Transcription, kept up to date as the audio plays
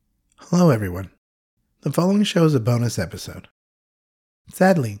Hello everyone. The following show is a bonus episode.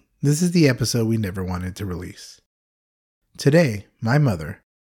 Sadly, this is the episode we never wanted to release. Today, my mother,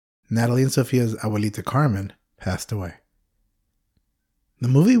 Natalie and Sophia's Abuelita Carmen, passed away. The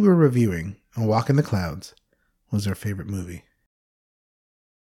movie we're reviewing, A Walk in the Clouds, was our favorite movie.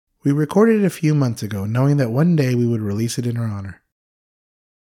 We recorded it a few months ago knowing that one day we would release it in her honor.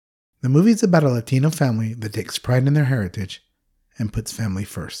 The movie is about a Latino family that takes pride in their heritage and puts family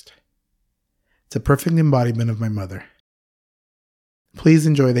first. It's a perfect embodiment of my mother. Please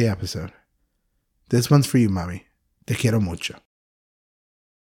enjoy the episode. This one's for you, Mommy. Te quiero mucho.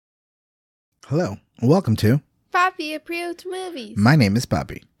 Hello, and welcome to Papi Approved Movies. My name is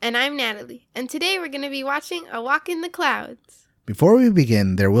Papi. And I'm Natalie. And today we're going to be watching A Walk in the Clouds. Before we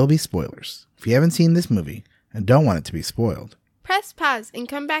begin, there will be spoilers. If you haven't seen this movie and don't want it to be spoiled, Press pause and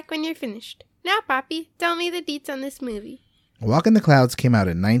come back when you're finished. Now, Papi, tell me the deets on this movie. A Walk in the Clouds came out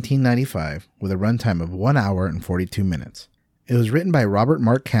in 1995 with a runtime of 1 hour and 42 minutes. It was written by Robert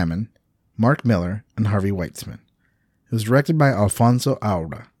Mark Kamen, Mark Miller, and Harvey Weitzman. It was directed by Alfonso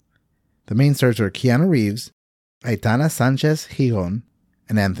Aura. The main stars are Keanu Reeves, Aitana Sánchez-Gijón,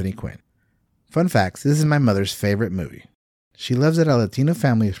 and Anthony Quinn. Fun facts, this is my mother's favorite movie. She loves that a Latino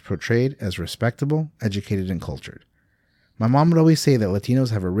family is portrayed as respectable, educated, and cultured. My mom would always say that Latinos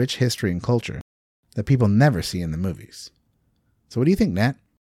have a rich history and culture that people never see in the movies. So what do you think, Nat?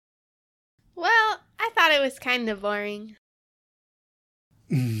 Well, I thought it was kind of boring.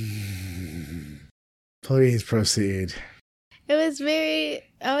 Please proceed. It was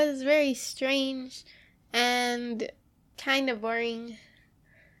very strange and kind of boring.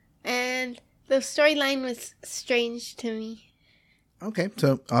 And the storyline was strange to me. Okay,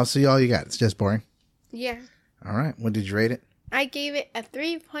 so I'll see all you got. It's just boring. Yeah. All right, what did you rate it? I gave it a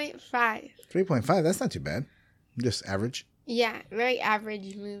 3.5. 3.5, that's not too bad. Just average. Yeah, very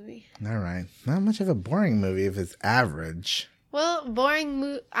average movie. All right. Not much of a boring movie if it's average. Well,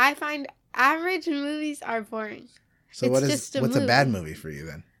 I find average movies are boring. So what's a bad movie for you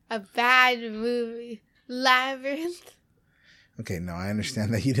then? A bad movie. Labyrinth. Okay, no, I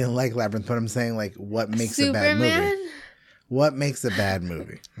understand that you didn't like Labyrinth, but I'm saying, like, what makes Superman? a bad movie? What makes a bad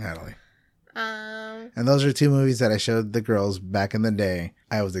movie, Natalie? And those are two movies that I showed the girls back in the day.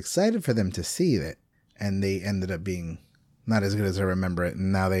 I was excited for them to see it, and they ended up being not as good as I remember it.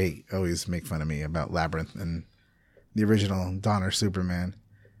 And now they always make fun of me about Labyrinth and the original Donner Superman.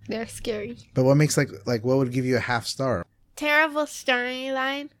 They're scary. But what makes like what would give you a half star? Terrible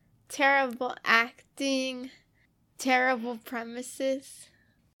storyline, terrible acting, terrible premises.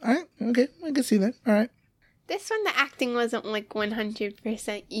 All right, okay, I can see that. All right. This one, the acting wasn't like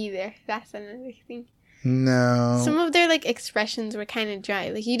 100% either. That's another thing. No. Some of their expressions were kind of dry.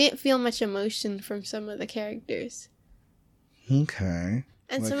 You didn't feel much emotion from some of the characters. Okay.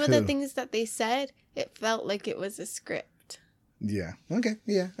 And some of the things that they said, it felt like it was a script. Yeah. Okay.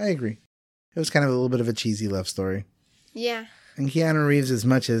 Yeah, I agree. It was kind of a little bit of a cheesy love story. Yeah. And Keanu Reeves, as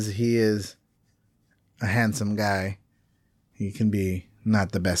much as he is a handsome guy, he can be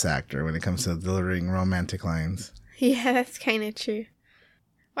not the best actor when it comes to delivering romantic lines. Yeah, that's kind of true.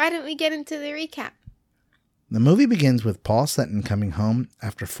 Why don't we get into the recap? The movie begins with Paul Sutton coming home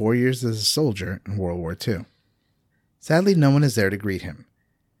after 4 years as a soldier in World War II. Sadly, no one is there to greet him.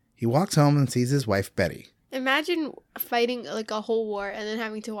 He walks home and sees his wife, Betty. Imagine fighting a whole war and then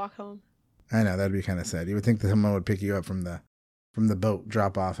having to walk home. I know, that'd be kind of sad. You would think that someone would pick you up from the boat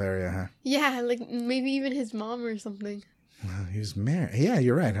drop-off area, huh? Yeah, maybe even his mom or something. Well, he was married. Yeah,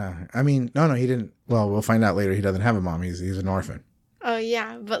 you're right, huh? I mean, no, he didn't. Well, we'll find out later he doesn't have a mom. He's an orphan. Oh,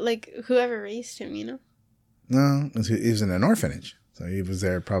 yeah, but whoever raised him, you know? No, he was in an orphanage. So he was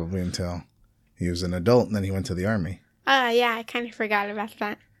there probably until he was an adult, and then he went to the army. Yeah, I kind of forgot about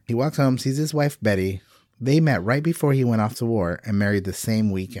that. He walks home, sees his wife, Betty. They met right before he went off to war and married the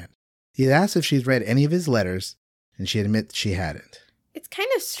same weekend. He asks if she's read any of his letters, and she admits she hadn't. It's kind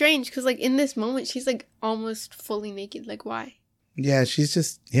of strange because, in this moment, she's, almost fully naked. Why? Yeah, she's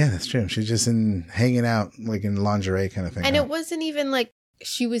just... Yeah, that's true. She's just hanging out, in lingerie kind of thing. And it wasn't even,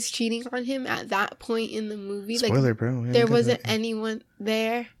 she was cheating on him at that point in the movie. Spoiler, bro. There wasn't anyone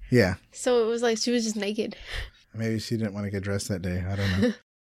there. Yeah. So it was she was just naked. Maybe she didn't want to get dressed that day. I don't know.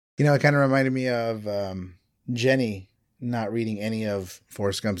 It kind of reminded me of Jenny not reading any of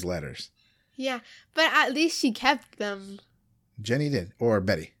Forrest Gump's letters. Yeah, but at least she kept them. Jenny did. Or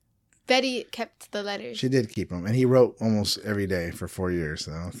Betty. Betty kept the letters. She did keep them. And he wrote almost every day for 4 years.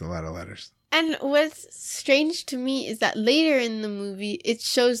 So that's a lot of letters. And what's strange to me is that later in the movie, it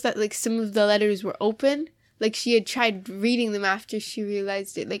shows that some of the letters were open. She had tried reading them after she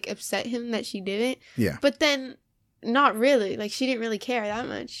realized it upset him that she didn't. Yeah. But then, not really. She didn't really care that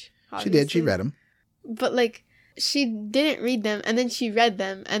much. obviously. She did. She read them. But, like, she didn't read them, and then she read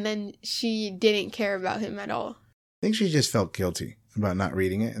them, and then she didn't care about him at all. I think she just felt guilty about not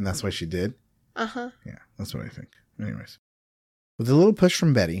reading it, and that's why she did. Uh-huh. Yeah, that's what I think. Anyways. With a little push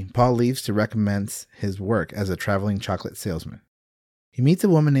from Betty, Paul leaves to recommence his work as a traveling chocolate salesman. He meets a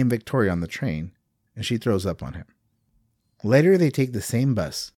woman named Victoria on the train, and she throws up on him. Later, they take the same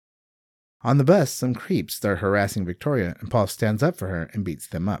bus. On the bus, some creeps start harassing Victoria, and Paul stands up for her and beats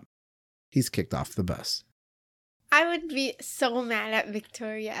them up. He's kicked off the bus. I would be so mad at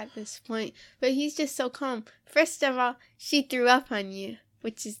Victoria at this point, but he's just so calm. First of all, she threw up on you,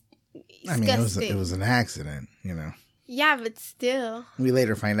 which is disgusting. I mean, it was an accident, you know. Yeah, but still. We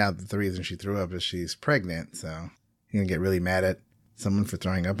later find out that the reason she threw up is she's pregnant, so you're going to get really mad at someone for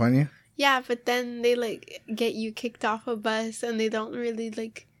throwing up on you? Yeah, but then they, like, get you kicked off a bus, and they don't really,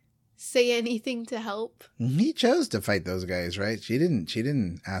 like, say anything to help. He chose to fight those guys, right? She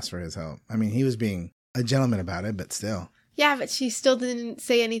didn't ask for his help. I mean, he was being a gentleman about it, but still. Yeah, but she still didn't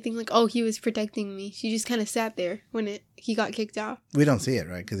say anything like, oh, he was protecting me. She just kind of sat there when he got kicked off. We don't see it,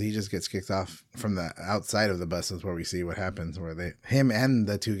 right? Because he just gets kicked off from the outside of the bus is where we see what happens, where him and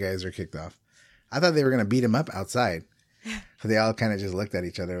the two guys are kicked off. I thought they were going to beat him up outside. But they all kind of just looked at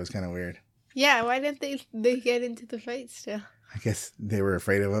each other. It was kind of weird. Yeah, why didn't they get into the fight still? I guess they were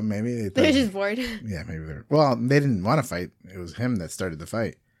afraid of him, maybe. They're just bored. Yeah, maybe they were. Well, they didn't want to fight. It was him that started the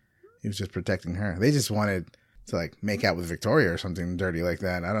fight. He was just protecting her. They just wanted to, like, make out with Victoria or something dirty like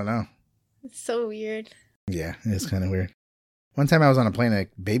that. I don't know. It's so weird. Yeah, it's kind of weird. One time I was on a plane, a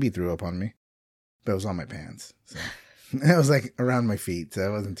baby threw up on me. But it was on my pants. So it was, like, around my feet, so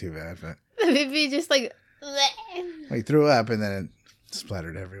it wasn't too bad. But The baby just, like... he threw up and then it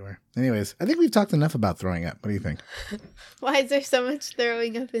splattered everywhere. Anyways, I think we've talked enough about throwing up. What do you think? Why is there so much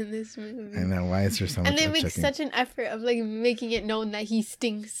throwing up in this movie? I know. Why is there so much And they make upchucking? such an effort of, like, making it known that he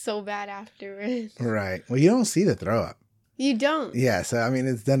stinks so bad afterwards. Right. Well, you don't see the throw up. You don't. Yeah, so, I mean,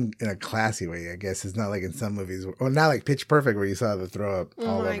 it's done in a classy way, I guess. It's not like in some movies. Well, not like Pitch Perfect where you saw the throw up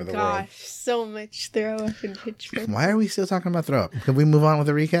all over the world. Oh my gosh, so much throw up in Pitch Perfect. Why are we still talking about throw up? Can we move on with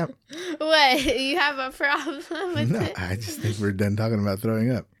the recap? What? You have a problem with No, it? I just think we're done talking about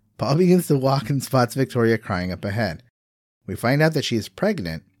throwing up. Paul begins to walk and spots Victoria crying up ahead. We find out that she is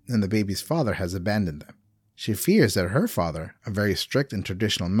pregnant and the baby's father has abandoned them. She fears that her father, a very strict and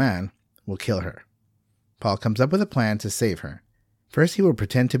traditional man, will kill her. Paul comes up with a plan to save her. First, he will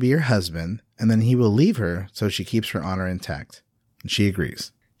pretend to be her husband, and then he will leave her so she keeps her honor intact. And she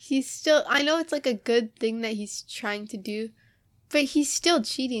agrees. I know it's like a good thing that he's trying to do, but he's still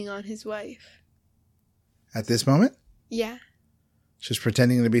cheating on his wife. At this moment? Yeah. She's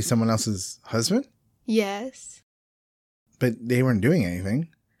pretending to be someone else's husband? Yes. But they weren't doing anything.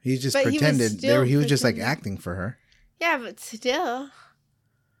 He just pretended. He was just like acting for her. Yeah, but still.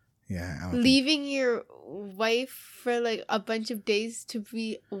 Yeah. Leaving your wife for like a bunch of days to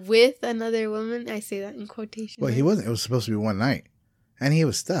be with another woman. I say that in quotation. Well, he wasn't. It was supposed to be one night. And he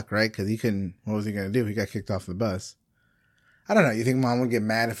was stuck, right? Because he couldn't. What was he going to do? He got kicked off the bus. I don't know. You think Mom would get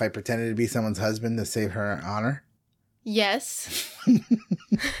mad if I pretended to be someone's husband to save her honor? Yes.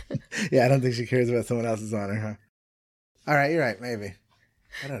 Yeah, I don't think she cares about someone else's honor, huh? All right, you're right. Maybe.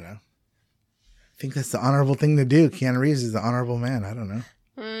 I don't know. I think that's the honorable thing to do. Keanu Reeves is the honorable man. I don't know.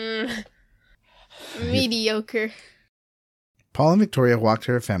 Mediocre. Paul and Victoria walk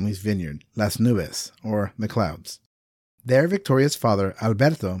to her family's vineyard, Las Nubes, or the Clouds. There, Victoria's father,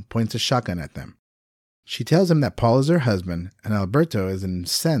 Alberto, points a shotgun at them. She tells him that Paul is her husband, and Alberto is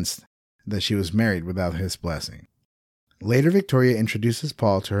incensed that she was married without his blessing. Later, Victoria introduces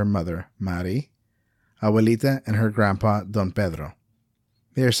Paul to her mother, Mari, Abuelita, and her grandpa, Don Pedro.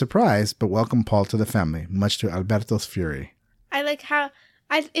 They are surprised, but welcome Paul to the family, much to Alberto's fury. I like how...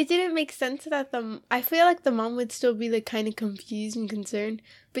 it didn't make sense that I feel like the mom would still be like kind of confused and concerned,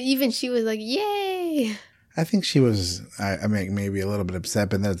 but even she was like, yay! I think she was, I mean, maybe a little bit upset,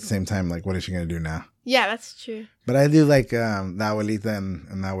 but then at the same time, like, what is she going to do now? Yeah, that's true. But I do like the Abuelita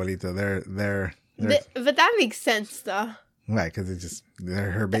and the Abuelito. They're but that makes sense, though. Right, because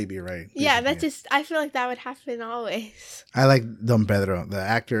they're her baby, right? Yeah, I feel like that would happen always. I like Don Pedro, the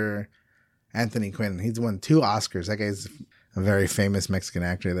actor Anthony Quinn. He's won 2 Oscars. That guy's a very famous Mexican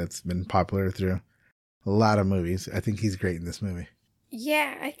actor that's been popular through a lot of movies. I think he's great in this movie.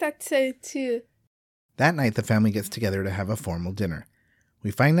 Yeah, I thought so, too. That night, the family gets together to have a formal dinner. We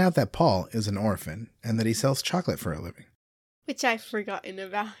find out that Paul is an orphan and that he sells chocolate for a living. Which I've forgotten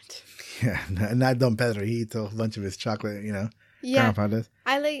about. Yeah, not Don Pedro. He eats a bunch of his chocolate, Yeah, Grandpa does.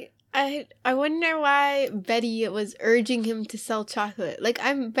 I I wonder why Betty was urging him to sell chocolate. Like,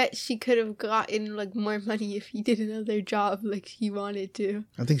 I bet she could have gotten, like, more money if he did another job like he wanted to.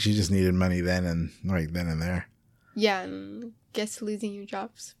 I think she just needed money then and there. Yeah, and I guess losing your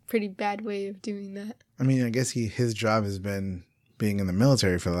job's a pretty bad way of doing that. I mean, I guess his job has been being in the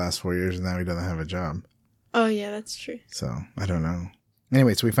military for the last 4 years, and now he doesn't have a job. Oh, yeah, that's true. So, I don't know.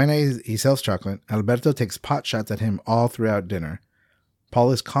 Anyway, so we find out he sells chocolate. Alberto takes pot shots at him all throughout dinner.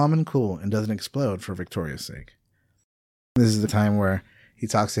 Paul is calm and cool and doesn't explode for Victoria's sake. This is the time where he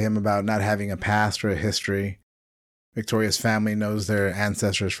talks to him about not having a past or a history. Victoria's family knows their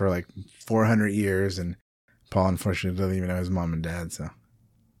ancestors for like 400 years, and Paul, unfortunately, doesn't even know his mom and dad, so.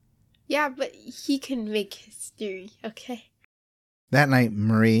 Yeah, but he can make history, okay? That night,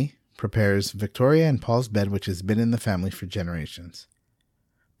 Marie prepares Victoria and Paul's bed, which has been in the family for generations.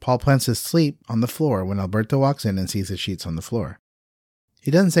 Paul plans to sleep on the floor when Alberto walks in and sees the sheets on the floor. He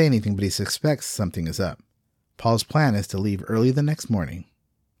doesn't say anything, but he suspects something is up. Paul's plan is to leave early the next morning.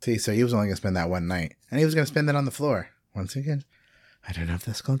 See, so he was only going to spend that one night, and he was going to spend it on the floor. Once again, I don't know if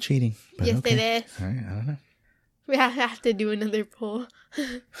that's called cheating. But yes, okay. It is. All right, I don't know. We have to do another poll.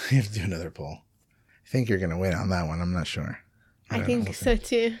 We have to do another poll. I think you're going to win on that one. I'm not sure. I think so,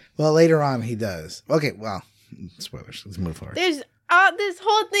 too. Well, later on, he does. Okay, well, spoilers. Let's move forward. This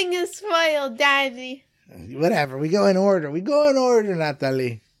whole thing is spoiled, Daddy. Whatever. We go in order,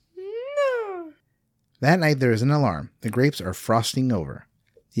 Natalie. No. That night, there is an alarm. The grapes are frosting over.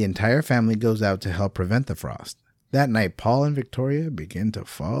 The entire family goes out to help prevent the frost. That night, Paul and Victoria begin to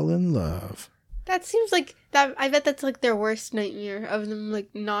fall in love. That seems like that. I bet that's like their worst nightmare of them,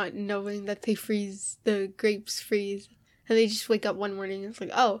 like not knowing that the grapes freeze. And they just wake up one morning and it's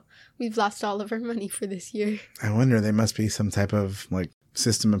like, oh, we've lost all of our money for this year. I wonder, there must be some type of like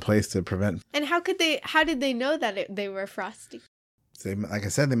system in place to prevent. And how did they know that they were frosty? So like I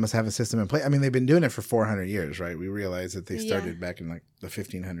said, they must have a system in place. I mean, they've been doing it for 400 years, right? We realize that they started back in like the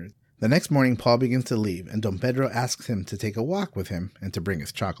 1500s. The next morning, Paul begins to leave, and Don Pedro asks him to take a walk with him and to bring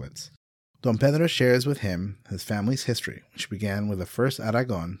his chocolates. Don Pedro shares with him his family's history, which began with the first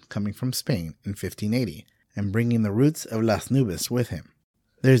Aragon coming from Spain in 1580. And bringing the roots of Las Nubes with him.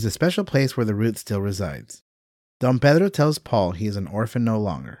 There is a special place where the root still resides. Don Pedro tells Paul he is an orphan no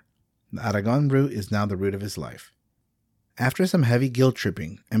longer. The Aragon root is now the root of his life. After some heavy guilt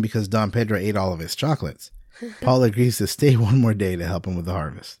tripping, and because Don Pedro ate all of his chocolates, Paul agrees to stay one more day to help him with the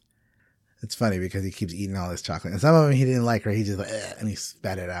harvest. It's funny because he keeps eating all his chocolate. And some of them he didn't like, or he just like, and he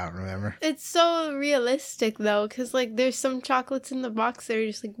spat it out, remember? It's so realistic, though, because, like, there's some chocolates in the box that are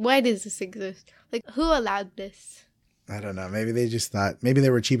just like, why does this exist? Like, who allowed this? I don't know. Maybe they just thought, maybe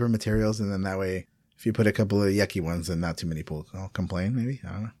they were cheaper materials, and then that way, if you put a couple of yucky ones, then not too many people will complain, maybe?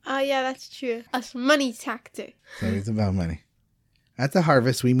 I don't know. Oh, yeah, that's true. A money tactic. So it's about money. At the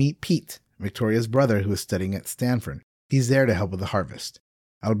harvest, we meet Pete, Victoria's brother, who is studying at Stanford. He's there to help with the harvest.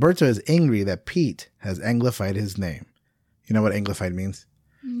 Alberto is angry that Pete has anglified his name. You know what anglified means?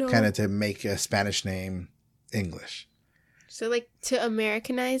 No. Kind of to make a Spanish name English. So, like, to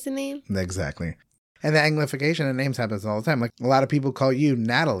Americanize a name? Exactly. And the anglification of names happens all the time. Like, a lot of people call you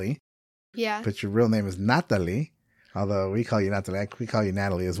Natalie. Yeah. But your real name is Natalie. Although we call you Natalie. We call you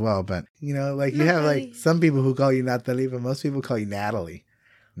Natalie as well. But, you know, like, you have, like, some people who call you Natalie, but most people call you Natalie.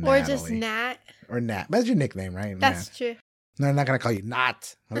 Or just Nat. Or Nat. That's your nickname, right? That's true. No, I'm not going to call you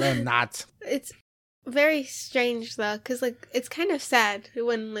Not. Hello, Not. It's very strange, though, because, like, it's kind of sad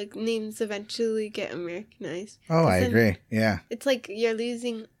when, like, names eventually get Americanized. Oh, I agree. Yeah. It's like you're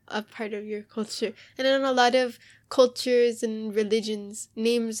losing a part of your culture. And in a lot of cultures and religions,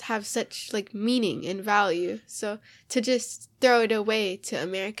 names have such, like, meaning and value. So to just throw it away to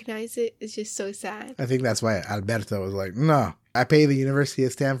Americanize it is just so sad. I think that's why Alberto was like, no, I pay the University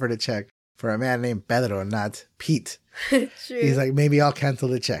of Stanford a check for a man named Pedro, not Pete. True. He's like, maybe I'll cancel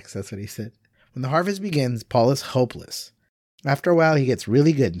the checks. That's what he said. When the harvest begins, Paul is hopeless. After a while, he gets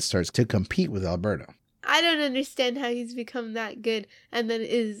really good and starts to compete with Alberto. I don't understand how he's become that good and then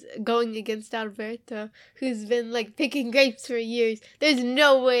is going against Alberto, who's been, like, picking grapes for years. There's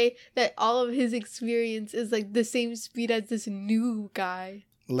no way that all of his experience is, like, the same speed as this new guy.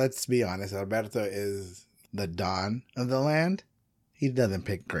 Let's be honest. Alberto is the Don of the land. He doesn't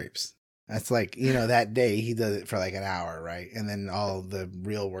pick grapes. That's like, you know, that day he does it for like an hour, right? And then all the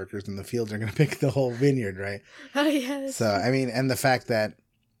real workers in the fields are going to pick the whole vineyard, right? Oh, yeah. So, I mean, and the fact that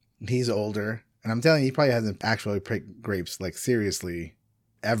he's older, and I'm telling you, he probably hasn't actually picked grapes, like, seriously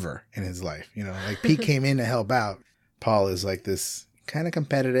ever in his life. You know, like, Pete came in to help out. Paul is like this kind of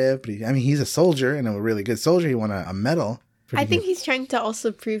competitive, but he's a soldier and a really good soldier. He won a medal I think he's trying to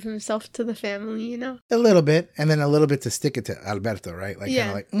also prove himself to the family, you know? A little bit, and then a little bit to stick it to Alberto, right? Like, kind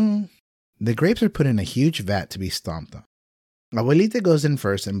of like, The grapes are put in a huge vat to be stomped on. Abuelita goes in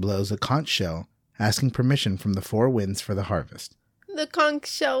first and blows a conch shell, asking permission from the four winds for the harvest. The conch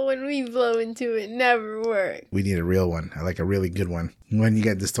shell, when we blow into it, never works. We need a real one. I like a really good one. When you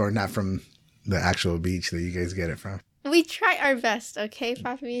get the store, not from the actual beach that you guys get it from. We try our best, okay,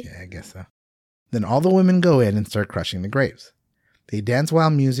 Papi? Yeah, I guess so. Then all the women go in and start crushing the grapes. They dance while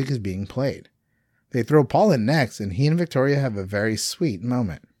music is being played. They throw Paul in next, and he and Victoria have a very sweet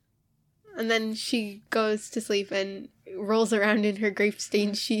moment. And then she goes to sleep and rolls around in her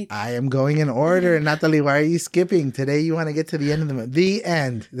grape-stained sheets. I am going in order. Natalie, why are you skipping? Today you want to get to the end of the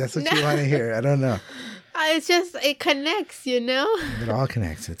end. That's what you want to hear. I don't know. It's just, it connects, you know? It all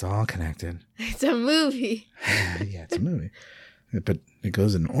connects. It's all connected. It's a movie. Yeah, it's a movie. But it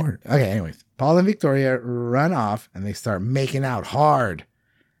goes in order. Okay, anyways. Paul and Victoria run off and they start making out hard.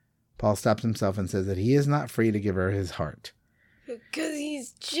 Paul stops himself and says that he is not free to give her his heart. Because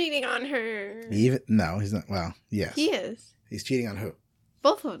he's cheating on her. No, he's not. Well, yes. He is. He's cheating on who?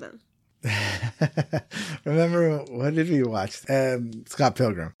 Both of them. Remember, what did we watch? Scott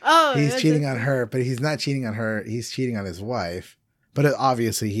Pilgrim. Oh, he's cheating on her, but he's not cheating on her. He's cheating on his wife. But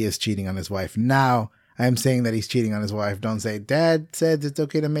obviously, he is cheating on his wife. Now, I am saying that he's cheating on his wife. Don't say, Dad said it's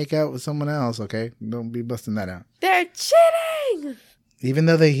okay to make out with someone else, okay? Don't be busting that out. They're cheating! Even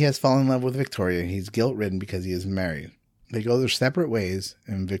though he has fallen in love with Victoria, he's guilt-ridden because he is married. They go their separate ways,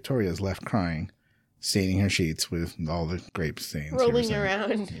 and Victoria is left crying, staining her sheets with all the grape stains. Rolling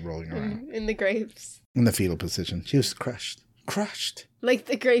around in the grapes. In the fetal position. She was crushed. Crushed. Like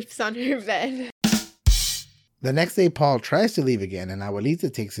the grapes on her bed. The next day, Paul tries to leave again, and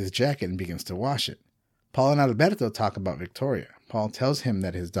Abuelita takes his jacket and begins to wash it. Paul and Alberto talk about Victoria. Paul tells him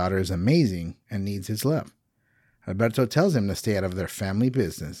that his daughter is amazing and needs his love. Alberto tells him to stay out of their family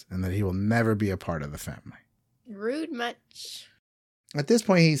business and that he will never be a part of the family. Rude much. At this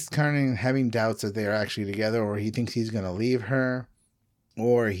point, he's kind of having doubts that they are actually together, or he thinks he's going to leave her,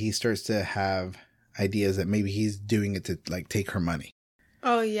 or he starts to have ideas that maybe he's doing it to like take her money.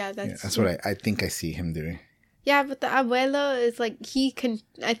 Oh, yeah, that's what I think I see him doing. Yeah, but the abuelo is like,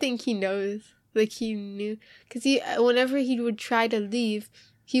 I think he knows. Like, he knew. Because whenever he would try to leave,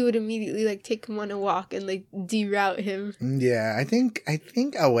 he would immediately, like, take him on a walk and, like, deroute him. Yeah, I think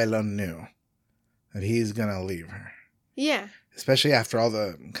abuelo knew that he's going to leave her. Yeah. Especially after all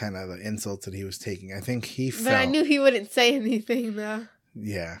the kind of the insults that he was taking. I think he felt... But I knew he wouldn't say anything, though.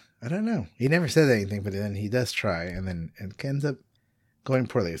 Yeah. I don't know. He never said anything, but then he does try, and then it ends up going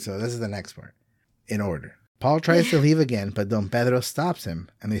poorly. So this is the next part. In order. Paul tries to leave again, but Don Pedro stops him,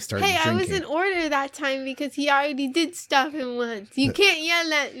 and they start drinking. I was in order that time because he already did stop him once. You can't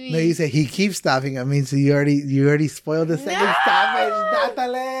yell at me. No, you said he keeps stopping. I mean, so you already spoiled the second stoppage.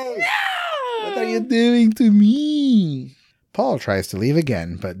 Natalie! No! What are you doing to me? Paul tries to leave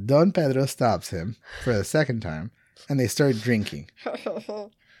again, but Don Pedro stops him for the second time, and they start drinking.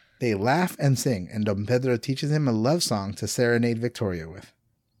 They laugh and sing, and Don Pedro teaches him a love song to serenade Victoria with.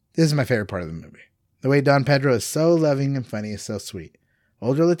 This is my favorite part of the movie. The way Don Pedro is so loving and funny is so sweet.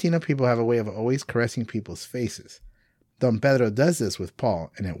 Older Latino people have a way of always caressing people's faces. Don Pedro does this with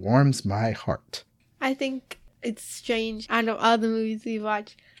Paul, and it warms my heart. I think it's strange. Out of all the movies we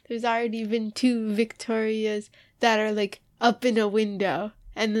watch, there's already been 2 Victorias that are, like, up in a window,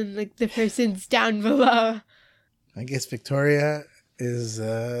 and then, like, the person's down below. I guess Victoria is...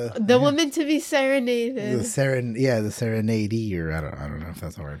 the woman to be serenaded. The serenadee, or I don't know if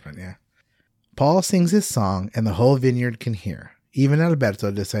that's a word, but yeah. Paul sings his song, and the whole vineyard can hear. Even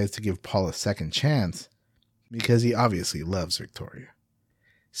Alberto decides to give Paul a second chance, because he obviously loves Victoria.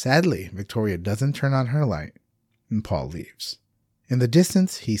 Sadly, Victoria doesn't turn on her light, and Paul leaves. In the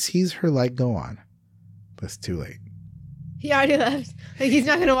distance, he sees her light go on, but it's too late. He already left. Like, he's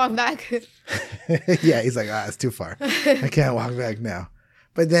not going to walk back. Yeah, he's like, it's too far. I can't walk back now.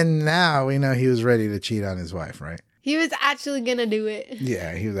 But then now we know he was ready to cheat on his wife, right? He was actually going to do it.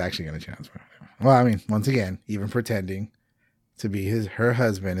 Yeah, he was actually going to cheat on his wife. Well, I mean, once again, even pretending to be her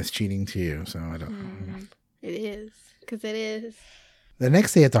husband is cheating to you. So I don't. It is, because it is. The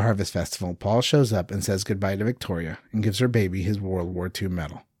next day at the Harvest Festival, Paul shows up and says goodbye to Victoria and gives her baby his World War II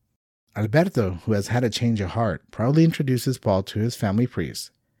medal. Alberto, who has had a change of heart, proudly introduces Paul to his family priest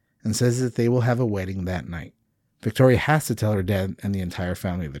and says that they will have a wedding that night. Victoria has to tell her dad and the entire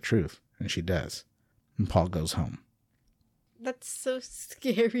family the truth, and she does. And Paul goes home. That's so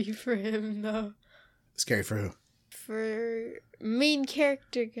scary for him, though. Scary for who? For main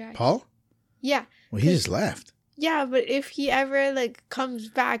character guy. Paul? Yeah. Well, he just left. Yeah, but if he ever, like, comes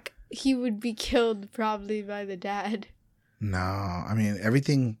back, he would be killed probably by the dad. No, I mean,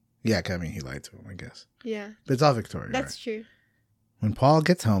 everything. Yeah, I mean, he lied to him, I guess. Yeah. But it's all Victoria. That's right? true. When Paul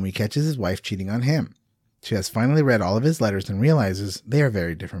gets home, he catches his wife cheating on him. She has finally read all of his letters and realizes they are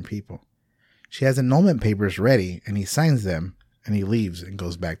very different people. She has annulment papers ready, and he signs them, and he leaves and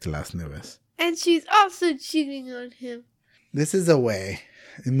goes back to Las Nubes. And she's also cheating on him. This is a way,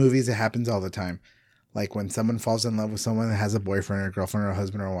 in movies it happens all the time, like when someone falls in love with someone that has a boyfriend or a girlfriend or a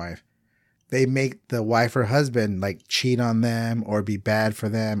husband or a wife, they make the wife or husband like cheat on them or be bad for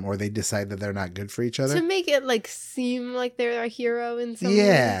them, or they decide that they're not good for each other. To make it like seem like they're a hero in some way.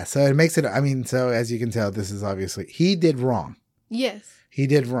 Yeah, so it makes it, I mean, so as you can tell, this is obviously, he did wrong. Yes. He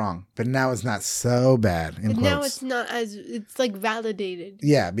did wrong, but now it's not so bad. But now it's not as, it's like validated.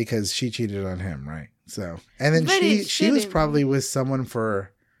 Yeah, because she cheated on him, right? So, and then But she was probably with someone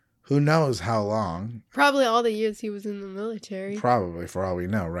for who knows how long. Probably all the years he was in the military. Probably, for all we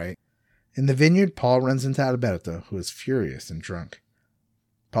know, right? In the vineyard, Paul runs into Alberto, who is furious and drunk.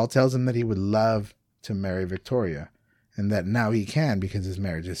 Paul tells him that he would love to marry Victoria, and that now he can because his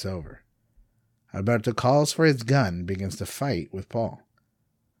marriage is over. Alberto calls for his gun and begins to fight with Paul.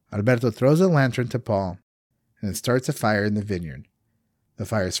 Alberto throws a lantern to Paul, and it starts a fire in the vineyard. The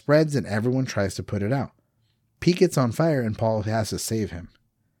fire spreads, and everyone tries to put it out. Pete gets on fire, and Paul has to save him.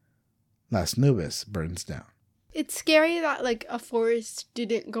 Las Nubes burns down. It's scary that like a forest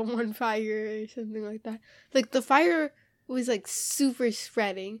didn't go on fire or something like that. Like the fire was like super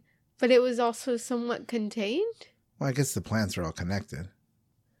spreading, but it was also somewhat contained. Well, I guess the plants are all connected.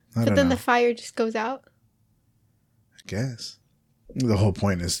 But then the fire just goes out. I guess. The whole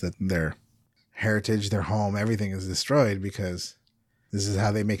point is that their heritage, their home, everything is destroyed because this is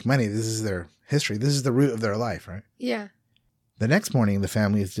how they make money. This is their history. This is the root of their life, right? Yeah. The next morning, the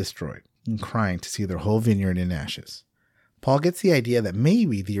family is destroyed and crying to see their whole vineyard in ashes. Paul gets the idea that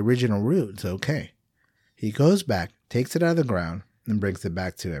maybe the original root is okay. He goes back, takes it out of the ground, and brings it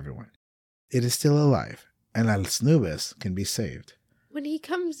back to everyone. It is still alive, and Las Nubes can be saved. When he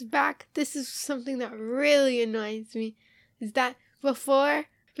comes back, this is something that really annoys me, is that before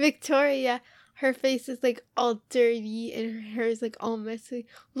Victoria, her face is like all dirty and her hair is like all messy,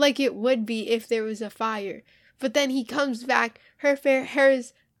 like it would be if there was a fire. But then he comes back, her hair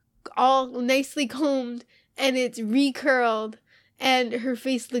is all nicely combed and it's recurled and her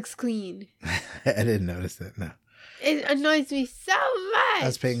face looks clean. I didn't notice that, no. It annoys me so much. I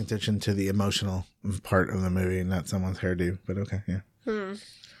was paying attention to the emotional part of the movie, not someone's hairdo, but okay, yeah.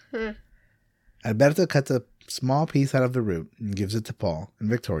 Alberto cuts a small piece out of the root and gives it to Paul and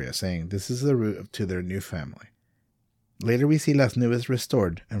Victoria, saying this is the root to their new family. Later we see Las Nubes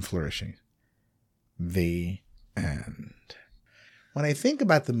restored and flourishing. The end. When I think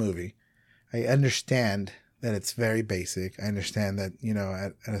about the movie, I understand that it's very basic. I understand that, you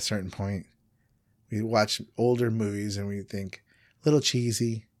know, at a certain point, we watch older movies and we think a little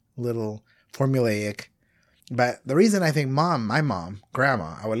cheesy, a little formulaic. But the reason I think my mom,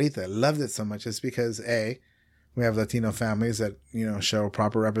 grandma, abuelita, loved it so much is because A, we have Latino families that, you know, show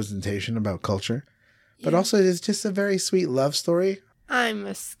proper representation about culture. But also it's just a very sweet love story. I'm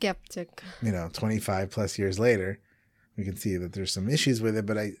a skeptic. You know, 25 plus years later, we can see that there's some issues with it.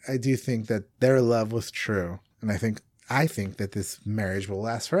 But I do think that their love was true. And I think that this marriage will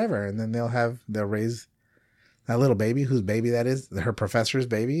last forever. And then they'll raise that little baby, whose baby that is, her professor's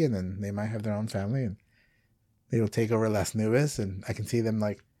baby. And then they might have their own family and they will take over Las Nubes, and I can see them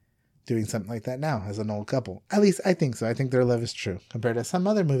like doing something like that now as an old couple. At least I think so. I think their love is true compared to some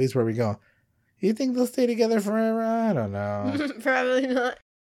other movies where we go, you think they'll stay together forever? I don't know. Probably not.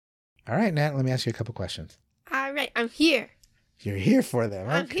 All right, Nat, let me ask you a couple questions. All right, I'm here. You're here for them.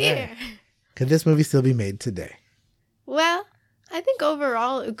 I'm here. Could this movie still be made today? Well, I think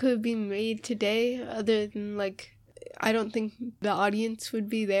overall it could be made today, other than like, I don't think the audience would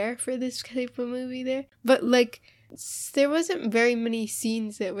be there for this type of movie there. But like, there wasn't very many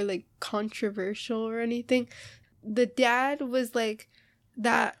scenes that were like controversial or anything. The dad was like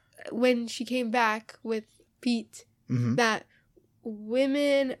that when she came back with Pete, that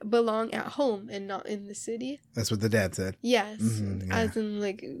women belong at home and not in the city. That's what the dad said. Yes. Yeah. As in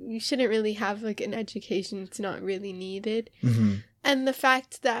like, you shouldn't really have like an education. It's not really needed. And the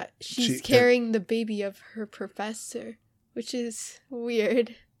fact that she's carrying the baby of her professor, which is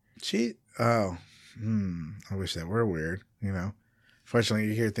weird. I wish that were weird, you know. Fortunately,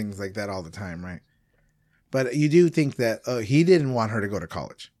 you hear things like that all the time, right? But you do think that he didn't want her to go to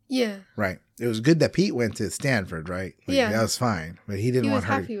college. Yeah. Right. It was good that Pete went to Stanford, right? Like, yeah. That was fine. But he didn't want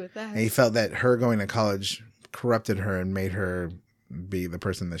her. He was happy with that. And he felt that her going to college corrupted her and made her be the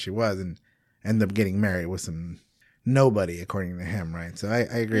person that she was and ended up getting married with some nobody, according to him, right? So I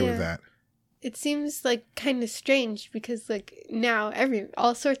agree with that. it seems like kind of strange because like now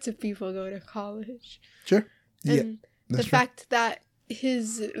all sorts of people go to college. Sure. Yeah. And the fact that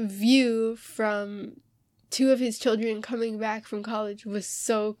his view from two of his children coming back from college was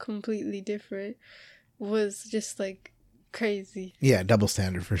so completely different was just like crazy. Yeah, double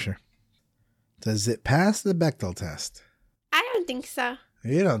standard for sure. Does it pass the Bechdel test? I don't think so.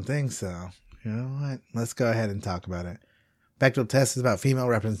 You don't think so? You know what? Let's go ahead and talk about it. Bechdel test is about female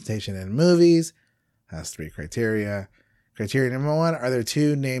representation in movies. Has 3 criteria. Criteria number 1, are there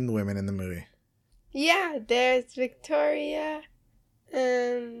 2 named women in the movie? Yeah, there's Victoria,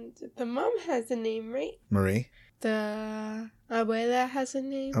 and the mom has a name, right? Marie. The abuela has a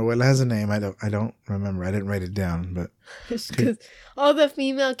name. Abuela has a name. I don't remember. I didn't write it down, but because all the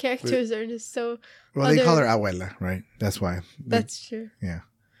female characters are just so. Well, they call her abuela, right? That's why. That's true. Yeah.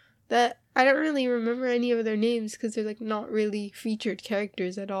 That I don't really remember any of their names because they're like not really featured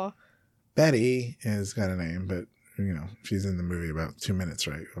characters at all. Betty has got a name, but you know she's in the movie about 2 minutes,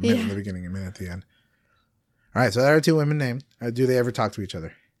 right? A minute in the beginning, a minute at the end. All right, so there are 2 women named. Do they ever talk to each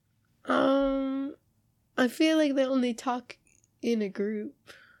other? I feel like they only talk in a group.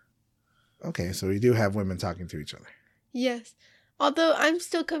 Okay, so we do have women talking to each other. Yes. Although I'm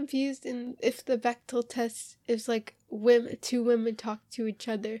still confused in if the Bechdel test is like 2 women talk to each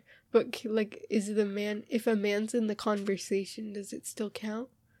other, but like if a man's in the conversation, does it still count?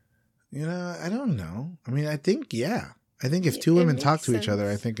 You know, I don't know. I mean, I think, yeah. I think if 2 women talk to each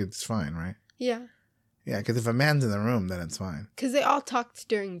other, I think it's fine, right? Yeah. Yeah, because if a man's in the room, then it's fine. Because they all talked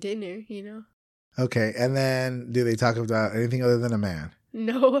during dinner, you know? Okay, and then do they talk about anything other than a man?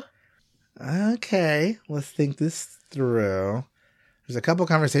 No. Okay, let's think this through. There's a couple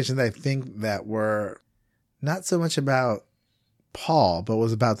conversations I think that were not so much about Paul, but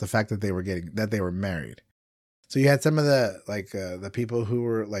was about the fact that they were married. So you had some of the people who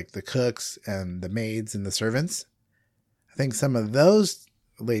were like the cooks and the maids and the servants. I think some of those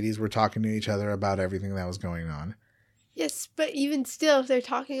ladies were talking to each other about everything that was going on. Yes, but even still, if they're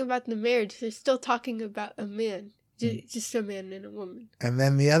talking about the marriage, they're still talking about a man. Just a man and a woman. And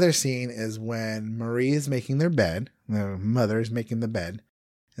then the other scene is when Marie is making their bed. The mother is making the bed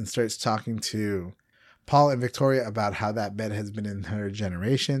and starts talking to Paul and Victoria about how that bed has been in her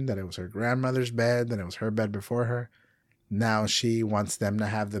generation, that it was her grandmother's bed, that it was her bed before her. Now she wants them to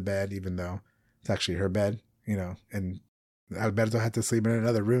have the bed, even though it's actually her bed, you know, and Alberto had to sleep in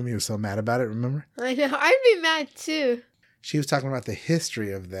another room. He was so mad about it, remember? I know. I'd be mad too. She was talking about the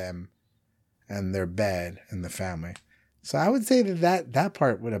history of them and their bed and the family. So I would say that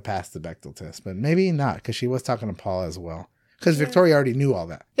part would have passed the Bechdel test, but maybe not because she was talking to Paul as well. Because Victoria already knew all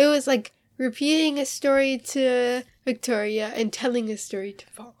that. It was like repeating a story to Victoria and telling a story to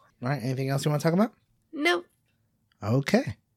Paul. All right. Anything else you want to talk about? No. Okay.